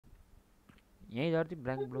यही झर्ती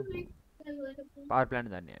blank blue power plant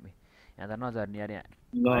झर्ने हामी यहाँ त नझर्ने यार यहाँ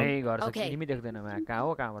है घर छ इनिमी देख्दैन मा कहाँ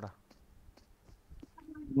हो कहाँबाट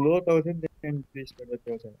लो त आउँछ नि त्यहाँ प्लेस गरेर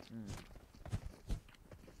त्यो छ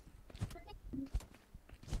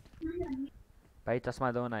भाइ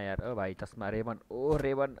चस्मा दो न यार ओ भाइ चस्मा रेबन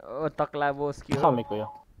ओ तक्ला बोस के हो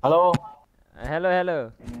hello hello hello hello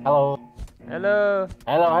hello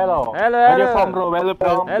hello hello hello where you from bro where you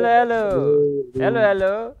from hello hello hello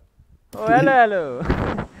hello oh hello hello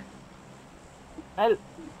hello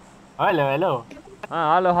hello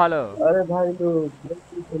hello hello अरे भाई तो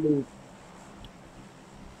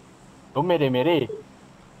तुम मेरे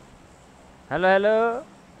हेलो हेलो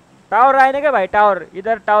टावर आएन क्या भाई टावर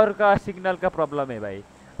इधर टावर का signal का प्रॉब्लम है भाई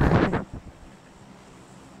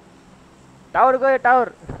टावर गयो टावर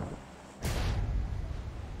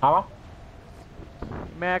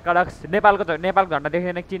मैं कडक्स नेपालको झन्डा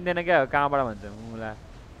देख्दैन चिन्दैन क्या कहाँबाट भन्छ मुला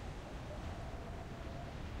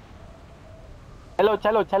चलो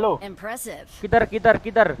चलो चलो किधर किधर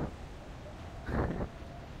किधर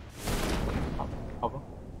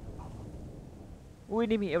उही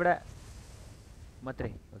निमी एउटा मात्रै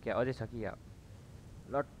हो क्या अझै छ कि या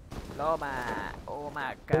लट लमा ओ मा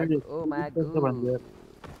गॉड ओ मा गॉड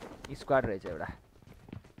स्क्वाड रहेछ एउटा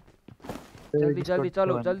जल्दी जल्दी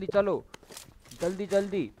चलो जल्दी चलो जल्दी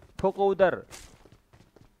जल्दी ठोको उधर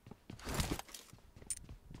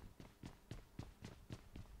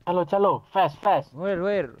चलो चलो फास्ट फास्ट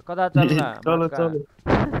वेयर कता चल्ला चलो चलो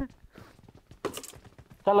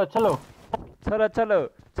चलो चलो चलो चलो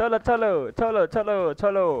चलो चलो चलो चलो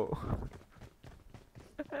चलो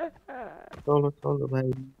चलो चलो भाइ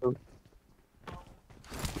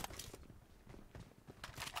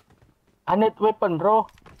I need weapon bro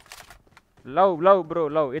लौ ब्रो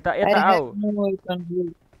लौ यता यता आऊ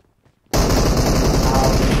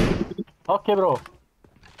Okay bro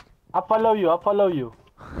I follow you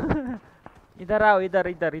इधर आओ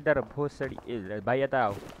इधर भोसडी ए भाइ यता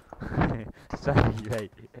आओ सरी भाइ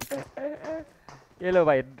ये लो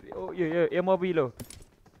भाइ यो एमओबी लो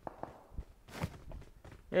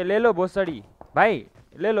ए ले लो भोसडी भाइ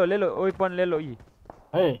ले लो वेपन ले लो ई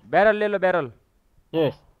hey बैरल ले लो barrel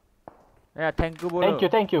yes yeah thank you बोलो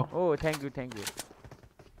thank you oh thank you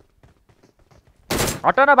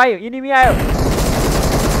hot न भाइ इनिमी आयो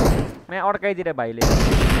मैं अड्काइदिरे भाइले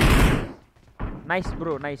nice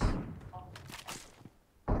bro nice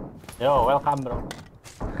yo welcome bro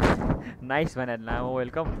nice भनेर नाम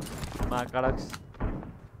वेलकम मा कडक्स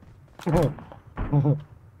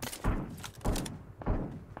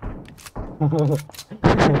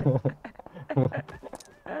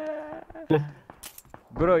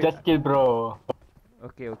bro just kill bro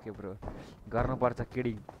okay bro गर्नुपर्छ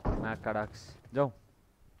किडिङ मा कडक्स जाऊ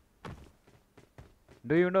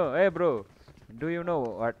do you know A bro do you know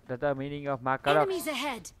what the meaning of मा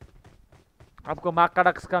कडक्स आपको मा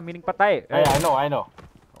कडक्स का मीनिंग पता है hey I know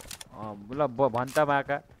ल भन्छ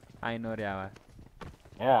माका आई नो रे आवा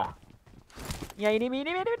yeah यहाँ इनिमी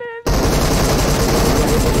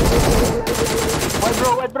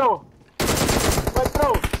wait bro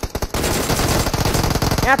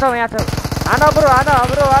यहाँ छ आना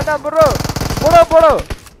ब्रो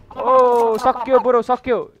ओ सक्यो ब्रो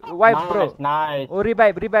वाइप ब्रो nice ओ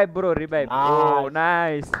रिभाइभ ब्रो रिभाइभ ओ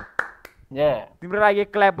नाइस yeah तिम्रो लागि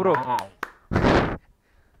क्ल्याप ब्रो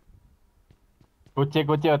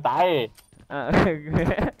कुची होता है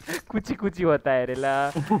कुची होता है रे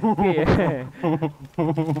ला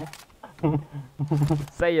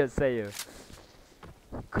सही हो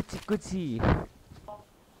कुची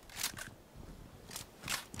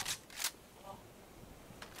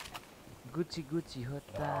गुची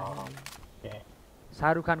होता है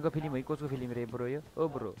शाहरुख खान को फिल्म है कसको फिल्म रे ब्रो यो ओ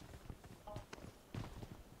ब्रो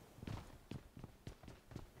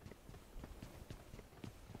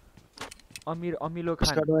अमिलो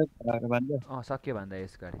खान सक्यो भन्दा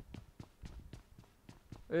यस गरे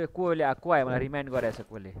ए कोले को आयो मलाई रिमाइन्ड गराएछ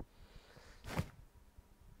कोले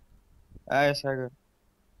आयो सागर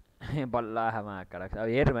बल्ल हामा कडक्स अब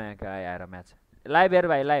हेर माका आएर म्याच लाइभ हेर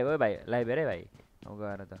भाइ लाइभ हो भाइ लाइभ हेरे भाइ अब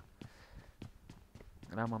गएर त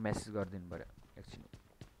राममा मेसेज गरिदिनु पर्यो एकछिन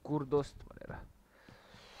कुर्दोस्त भनेर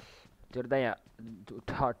तेरो त यहाँ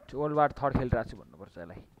वर्ल्ड वार थर्ड खेलिरहेको छु भन्नुपर्छ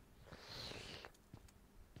यसलाई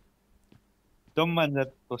जम मान्छे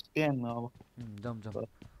खोज्थे न अब जम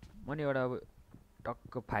म नि एउटा अब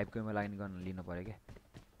टक्क 5 केमा लाइन गर्न लिनु पर्यो के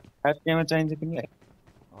 5 केमा चाहिन्छ तिमीलाई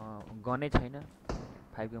गनै छैन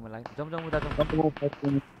 5 केमा लाइन जम उता जम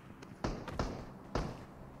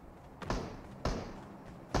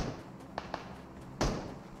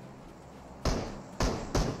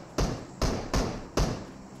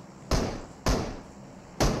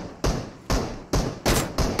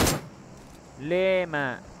लेमा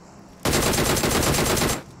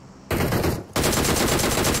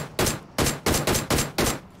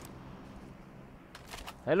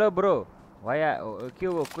हेलो ब्रो भैया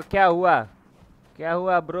क्या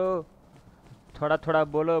हुआ ब्रो थोड़ा थोड़ा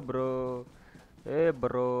बोलो ब्रो ए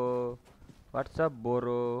ब्रो व्हाट्सअप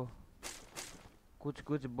ब्रो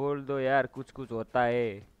कुछ बोल दो यार कुछ होता है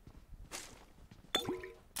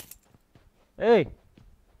ए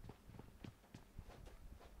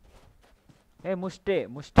ए मुस्टे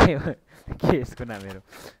के इसको नाम मेरो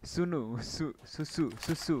सुनु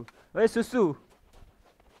सुसु ओए सुसु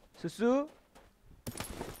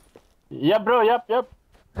Yep, bro. Yep.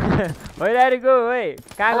 Where are you go? Hey,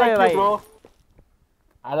 कहाँ गयो भाई? Bro.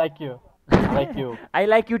 I like you. I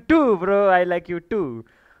like you too, bro. I like you too.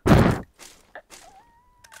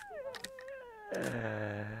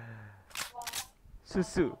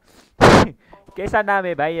 सुसु कैसा नाम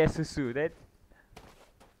है भाई ये सुसु?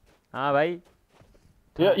 हाँ भाई.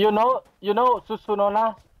 You know Susu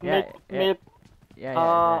Nona? Yeah.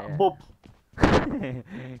 Boobs.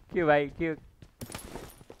 क्यों भाई क्यों?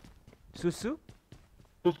 Susu,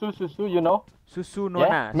 you know? Susu Nona.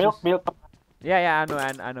 Yeah, milk. Yeah,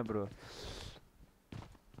 I know, bro.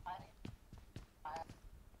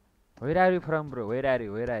 Where are you from, bro? Where are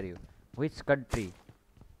you? Which country?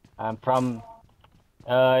 I'm from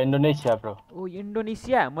Indonesia, bro. Oh,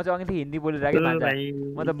 Indonesia. म चाहिँ अघि हिन्दी बोलिरहेको मान्छे.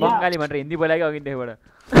 म त बङ्गाली भनेर हिन्दी बोलेको अघिदेखिबाट.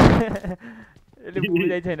 यसले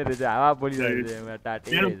बुझ्दै छैन रहेछ. हावा बोलिरहेको छ म टाटे.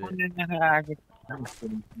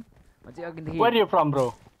 Where are you from,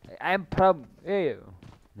 bro? I am from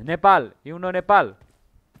Nepal. You know Nepal?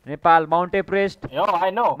 Nepal, Mount Everest. Oh, I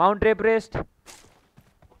know. Mount Everest.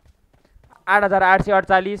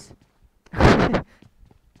 8848.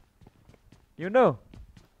 You know?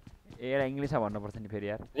 A English भन्नु पर्छ नि फेरि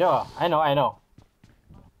यार. Yeah, I know.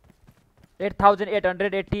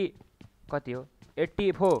 8880 कति हो?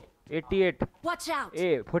 84, 88. Watch out.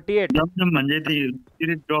 48. जम्जम भन्दै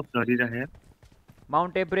त्यो drop झरिरहेको.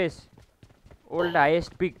 Mount Everest. Old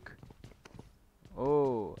highest peak.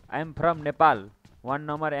 Oh, I am from Nepal. One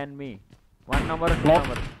number and me. One number.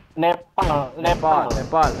 Nepal.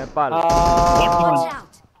 Watch out.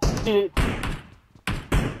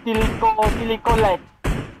 Silicon Lake.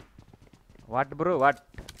 What, bro? What?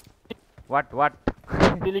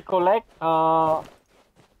 Silicon Lake.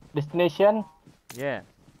 Destination. Yeah.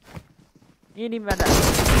 Ini mana?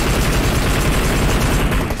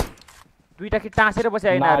 दुईटा कि टाँसेर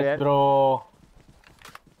बसिरहेको यिनीहरू यार. Bro.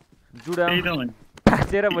 जुडा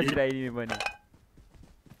टाँसेर बसिरहेको पनि.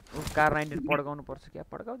 Car 19 पड्काउनु पर्छ क्या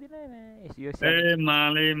पड्काउँदिन यो ए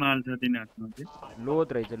माल छ तिनीहरुमा चाहिँ लोत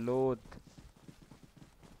रहेछ लोत.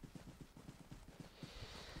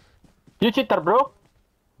 You cheater, bro.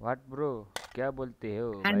 What, bro? क्या बोलते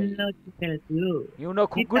हो भाई? You know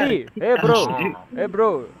kukuri? Hey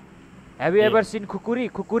bro. Have you ever seen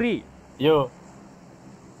kukuri? You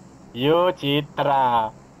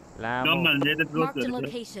cheater. Marked a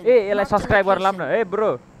location. Hey, यसलाई सब्स्क्राइब गर्न लाम न. Hey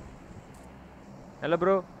bro. Hello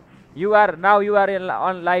bro. You are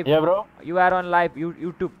on live. Yeah, bro. You are on live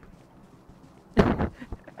YouTube.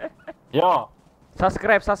 Yo.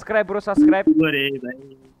 Subscribe bro, subscribe.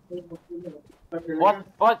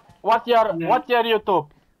 What's your YouTube?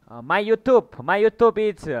 My YouTube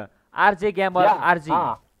is RJ Gamer Yeah. RG.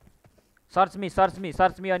 Search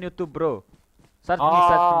me on YouTube, bro. Search me.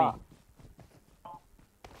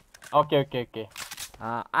 Okay.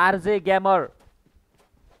 RJ Gamer.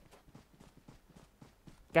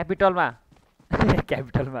 Capital ma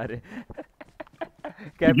re.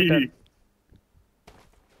 Capital.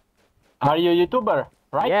 Are you a YouTuber,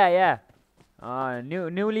 right? Yeah.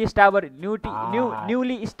 Newly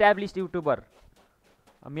established YouTuber.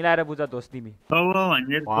 मिलाएर बुझ दोस्त तिमी.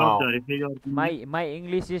 My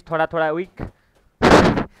English is थोड़ा weak.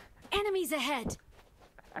 Enemies ahead.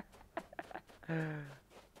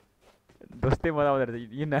 दोस्तै मजा आउँदो रहेछ.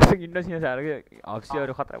 यिनीहरू इन्डोनेसियाहरू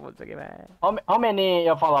हप्सीहरू खतरा बोल्छ के भाइ. How many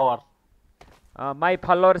followers? My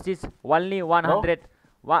followers is only 110.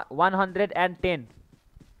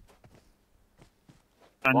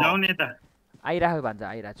 भन्जाउने त आइराख्यो भन्छ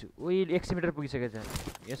आइरहेको छु. उही 100 मिटर पुगिसकेछ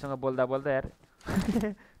योसँग बोल्दा यार.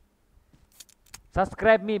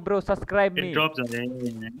 Subscribe me bro, subscribe me. Drop झरे.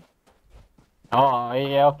 Oh,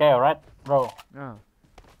 yeah, okay, right, bro.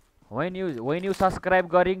 When you subscribe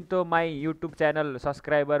going to my YouTube channel,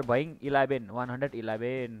 subscriber भइङ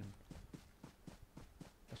 111.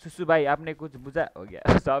 सुसु भाई आपने कुछ बुझा हो गया.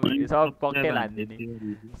 सब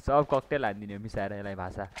कॉकटेल हान्दिने मिसाएर यसलाई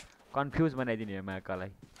भाषा कन्फ्युज बनाइदिने हो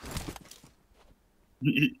माकालाई.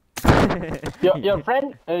 Your friend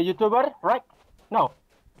YouTuber, right? No,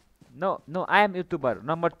 I am YouTuber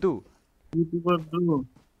number 2. YouTuber bro.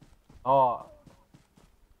 Oh.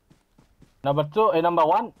 Number 2, number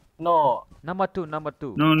 1? No. Number 2.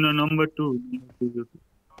 No, number 2.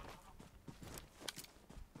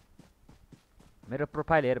 मेरो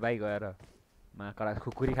प्रोफाइल हेर भाइ गएर माकडा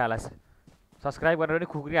खुकुरी खालास सब्स्क्राइब गरेर पनि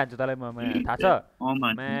खुकुरी हान्छु तँलाई म थाहा छ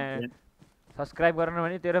सब्स्क्राइब गरेन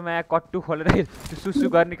भने तेरो माया कट्टु खोलेर सुसु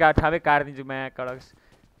गर्ने ठाउँमै काट्दिन्छु माया कडक्स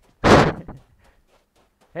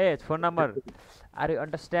हे phone number are you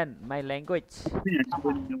understand my language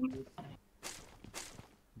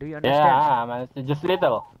do you understand Yeah, man, just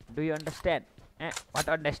little. Do you understand what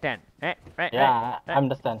understand Yeah, I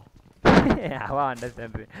understand. How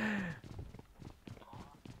understand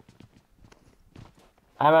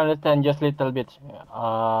I understand just little bit.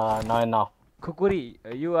 Not enough. खुकुरी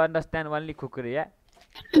you understand only खुकुरी या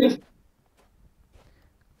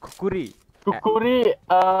खुकुरी Kukuri,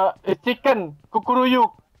 chicken.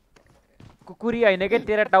 Kukuruyuk. कुकुरी होइन के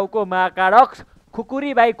तेरा टाउको महाकाडक्स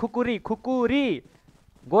खुकुरी भाइ खुकुरी खुकुरी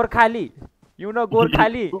Gorkhali you know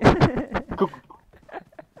Gorkhali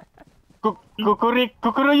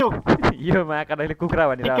Kukuruyuk. यो महाकाडकले कुखुरा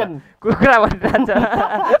भनिरहेको Chicken. कुखुरा भनिरहेछ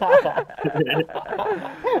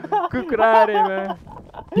कुखुरा रे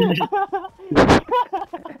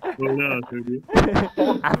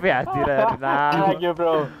आफै हाँसिरहेको Thank you,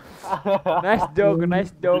 bro.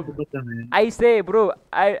 Nice joke I say bro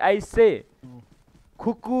I से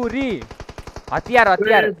खुकुरी हतियार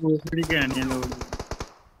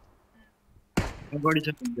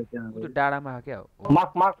त्यो डाँडामा क्या हो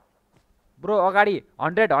Mark. ब्रो अगाडि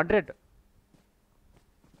 100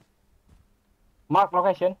 Mark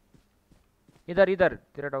location. इधर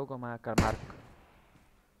तेरा टाउको मार्क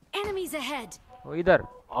Enemies ahead. हो इधर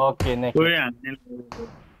Okay, next.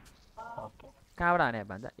 Okay. कहाँबाट हाने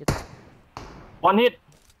भन्छ यता 1 hit.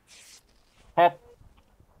 Head.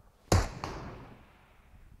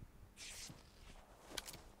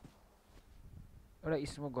 एउटा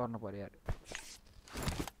स्मोक गर्नु पर्यो यार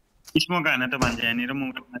स्मोक हान त भन्छ यहाँनिर म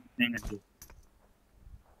उठ्छु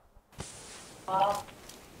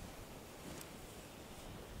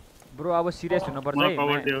ब्रो अब सिरियस हुनुपर्छ है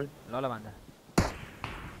ल भन्छ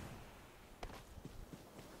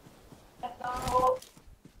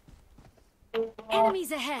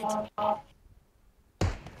Enemies ahead.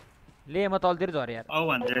 ले म तलतिर झरे यार आउ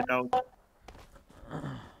भन्छ यता आउ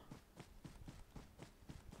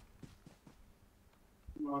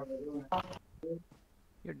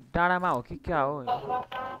यो डाँडामा हो कि क्या हो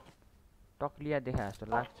टक्लिया देखा जस्तो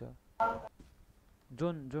लाग्छ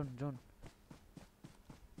जोन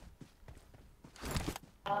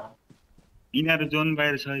यिनीहरू जोन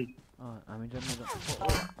बाहिर छ है हामी जोनमा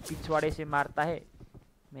पिछवाडे से मारता है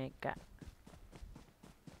मैं क्या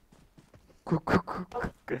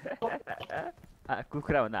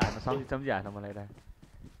कुखुरा भन्दा हार्न सम्झी हार्न मलाई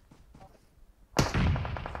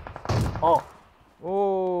Oh, ओ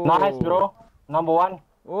nice, bro. Number 1.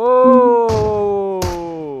 ओ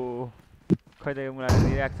खै त यो मलाई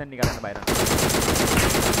रियाक्सन निकाल्न बाहिर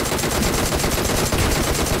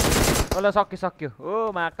ल सक्यो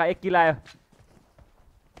ओ माका 1 किलो आयो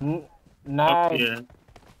Nice.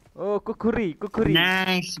 ओ कुखुरी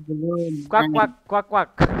nice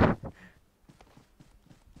quack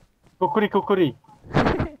Kukuri.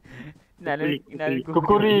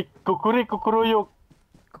 Kukuruyuk.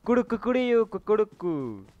 कुकुडुक्कु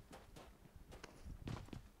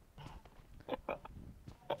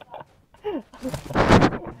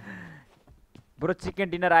bro chicken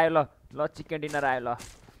dinner आयो ल चिकन डिनर आयो ल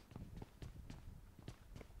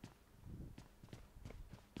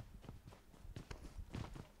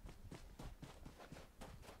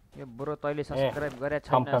यो ब्रो तैले सब्स्क्राइब गरे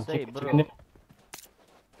छैन सही ब्रो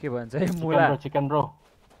के भन्छ है मुला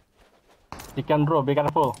Chicken bro, be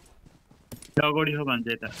careful. अगाडि हो भन्छ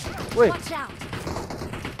यता ओइ Watch out.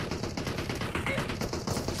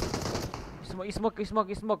 स्मोक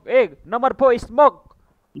ए नम्बर 4 स्मोक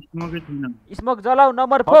स्मोकै छैन smoke जलाऊ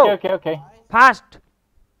number 4 Okay. Fast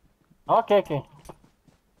Okay.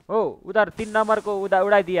 हो उधर 3 नम्बर को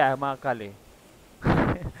उडाइदिया है माकाले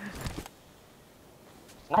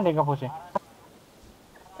Nanti nggak pusing.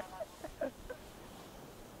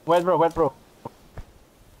 Wait bro.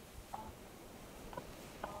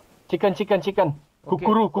 Chicken.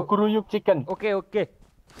 Kukuruyuk chicken. Okay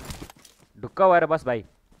ढुक्क भएर बस भाइ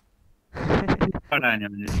पढाने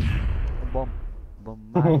भने बम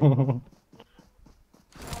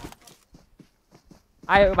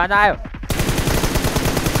आयो भान्जा आयो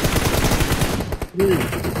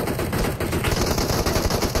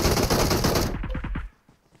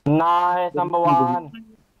Nice, number 1.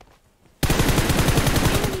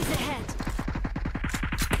 Enemies ahead.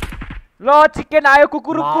 ल चिकन आयो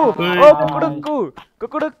कुकुरुक्कु Nice. ओ कुकुरुक्कु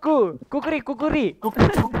कुकुरुक्कु कुकुरी कुकुरी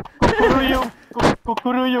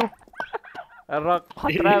Kukuruyu. रक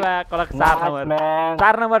खतरा बा कलक 4 Nice, नम्बर man.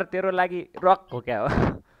 4 नम्बर तेरो लागि रक हो क्या हो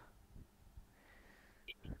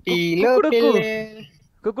Pilo Kukudukku. pile.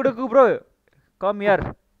 कुकुरुक्कु bro come here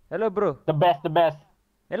hello bro The best.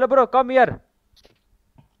 Hello bro come here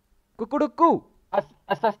कुकुरुक्कु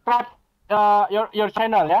Subscribe your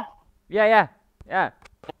channel, yeah? Yeah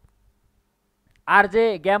RJ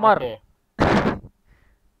gamer Okay.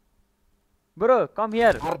 Bro come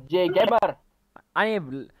here RJ Gamer. अनि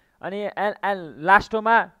अनि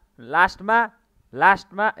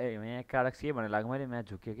लास्टमा ए यहाँ कारक के भन्ने लाग्यो मैले म्याच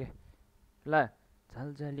झुक्यो के ल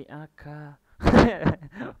झलझली आँखा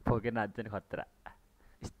फोके नाच्छ नि खतरा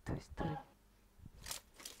यस्तो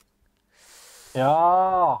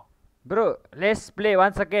Yeah. Bro let's play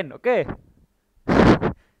once again okay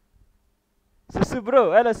सुसु ब्रो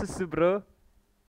हेलो सुसु ब्रो